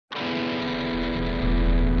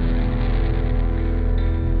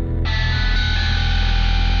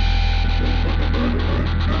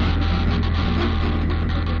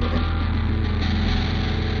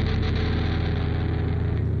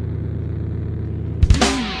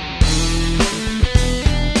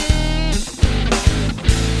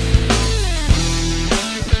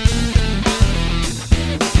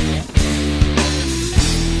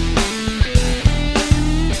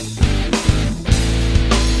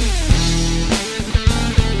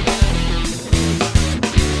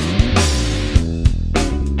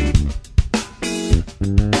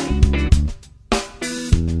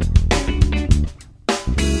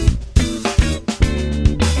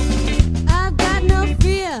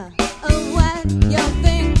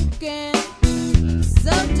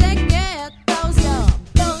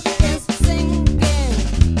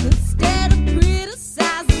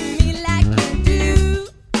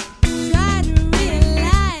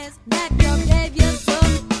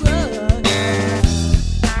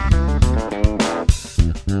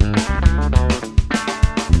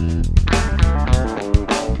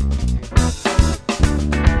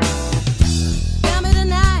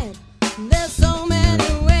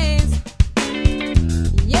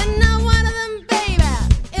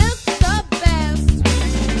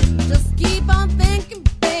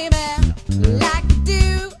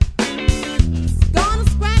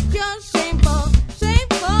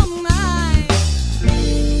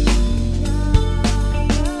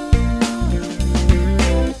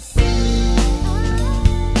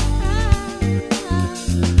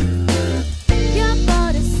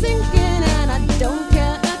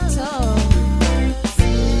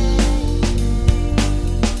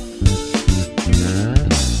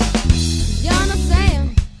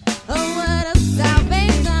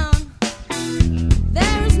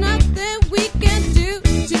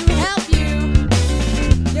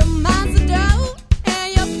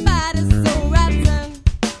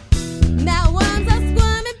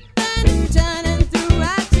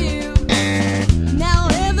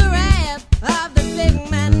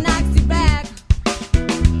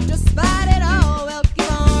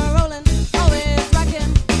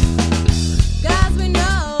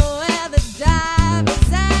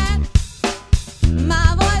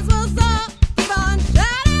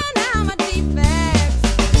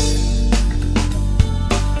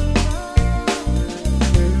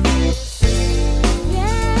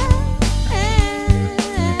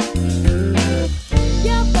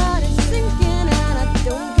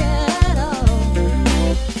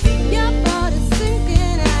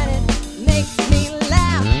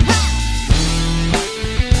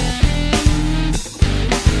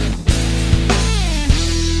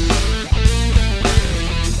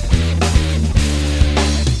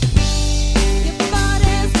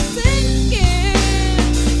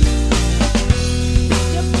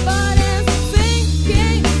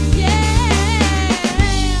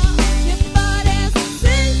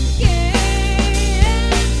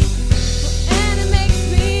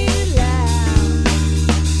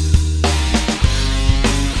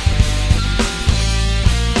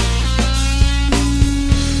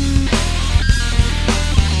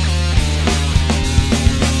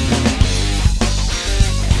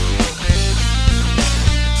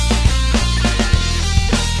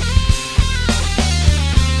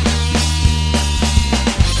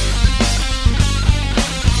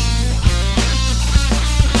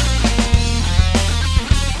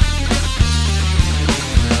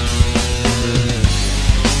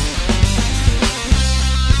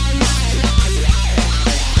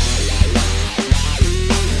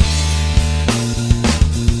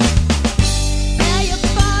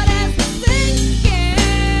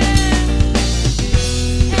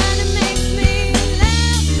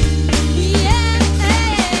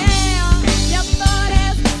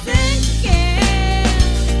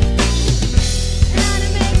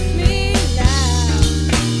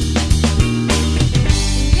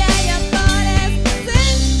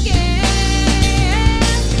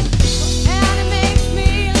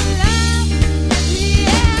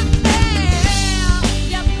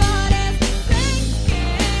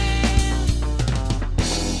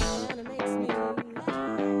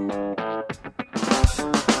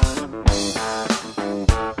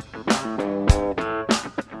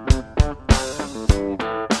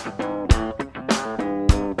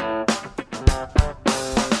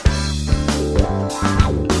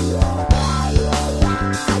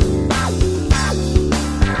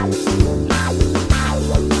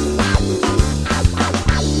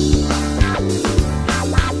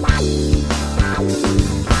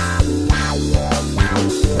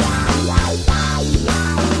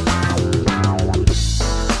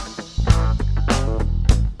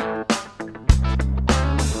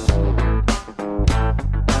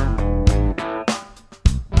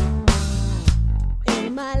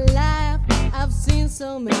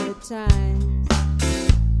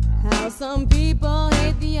some people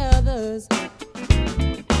hate the others.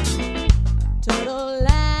 Total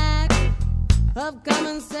lack of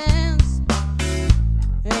common sense,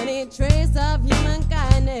 any trace of human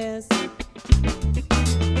kindness.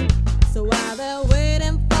 So while they're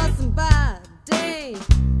waiting for somebody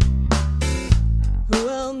who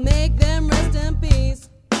will make them rest in peace,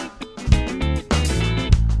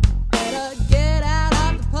 better get out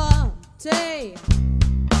of the party,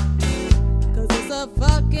 'cause it's a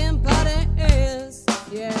fucking party is,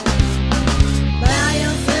 yeah.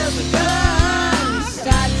 Lions is a gun,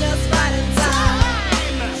 shot just right in time.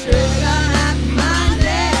 Trigger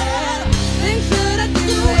happy-minded, think should I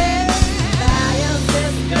do it? Lions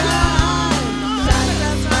is a gun, shot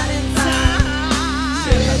just right in time.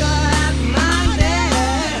 Trigger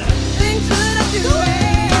happy-minded, think should I do it?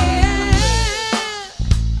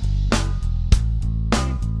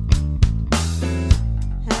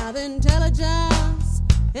 Have intelligence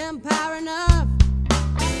and power enough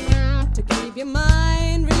to keep your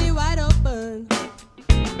mind really wide open,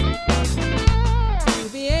 to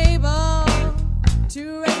be able to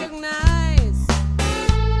recognize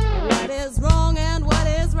what is wrong and what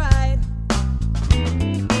is right.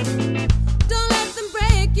 Don't let them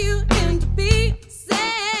break you into pieces.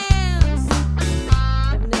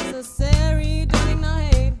 If necessary, don't ignore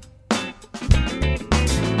hate.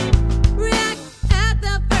 React at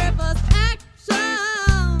the very first action.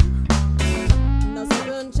 No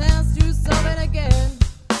second chance to solve it again,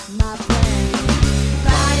 my friend.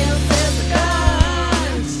 Lions is a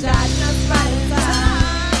gun, shot just right in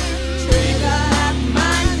time. Trigger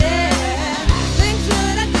happy-minded, think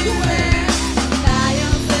should I do it?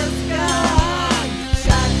 Lions is a gun,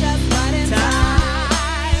 shot just right in time.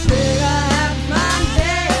 Trigger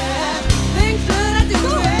happy-minded, think should I do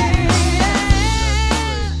it?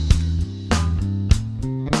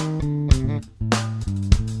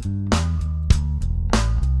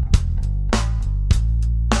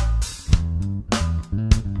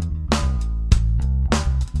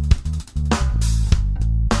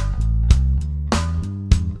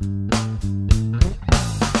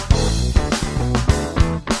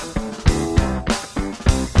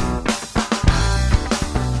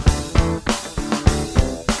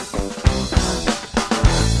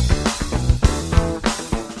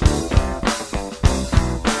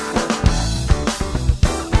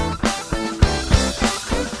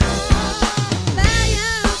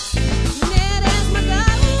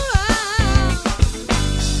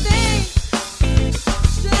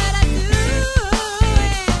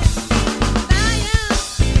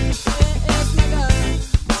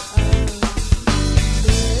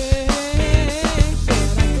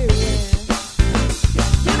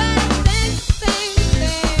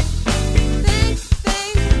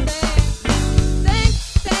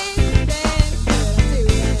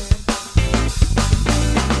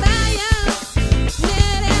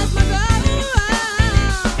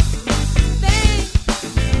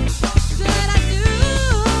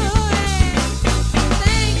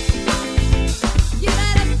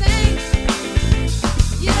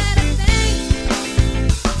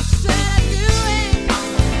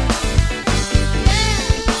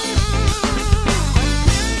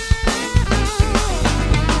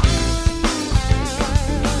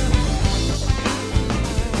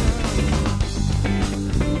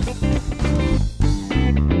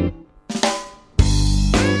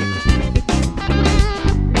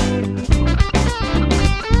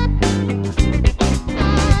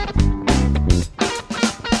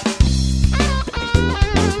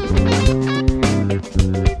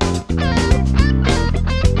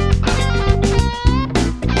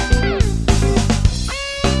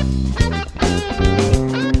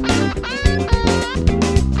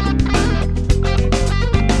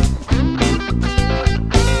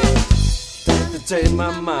 Entertain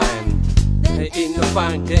my mind, ain't no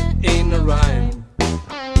fun, ain't no rhyme.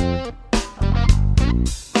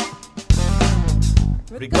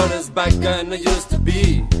 Recorders back and I used to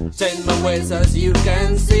be, change my ways as you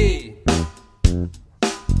can see.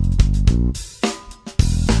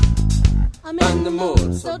 I'm On the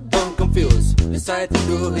mood, so don't confuse, decide to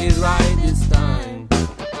do it right this time.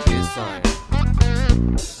 This time.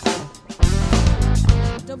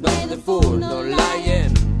 Don't Not the fool, no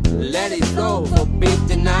lying, let it flow for big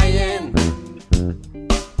denying.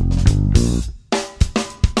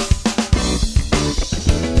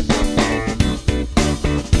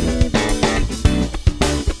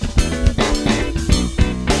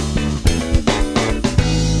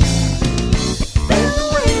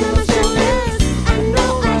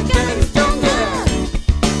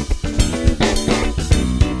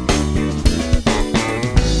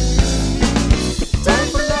 Time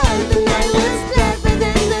for life and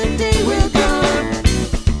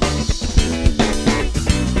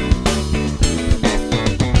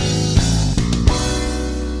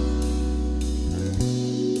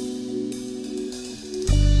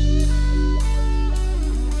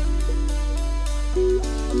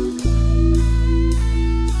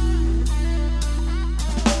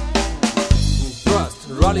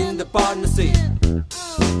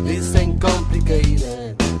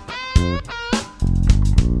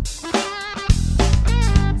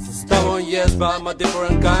yes, but I'm a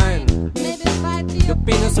different kind. Maybe fight The the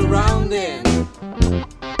penis surrounding.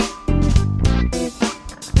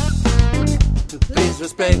 Please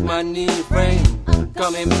respect my knee frame. I'm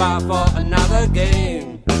coming back for another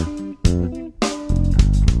game.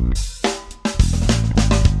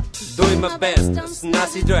 Doing my best,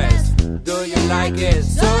 snazzy dress. Do you like it?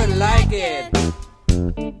 So I like it.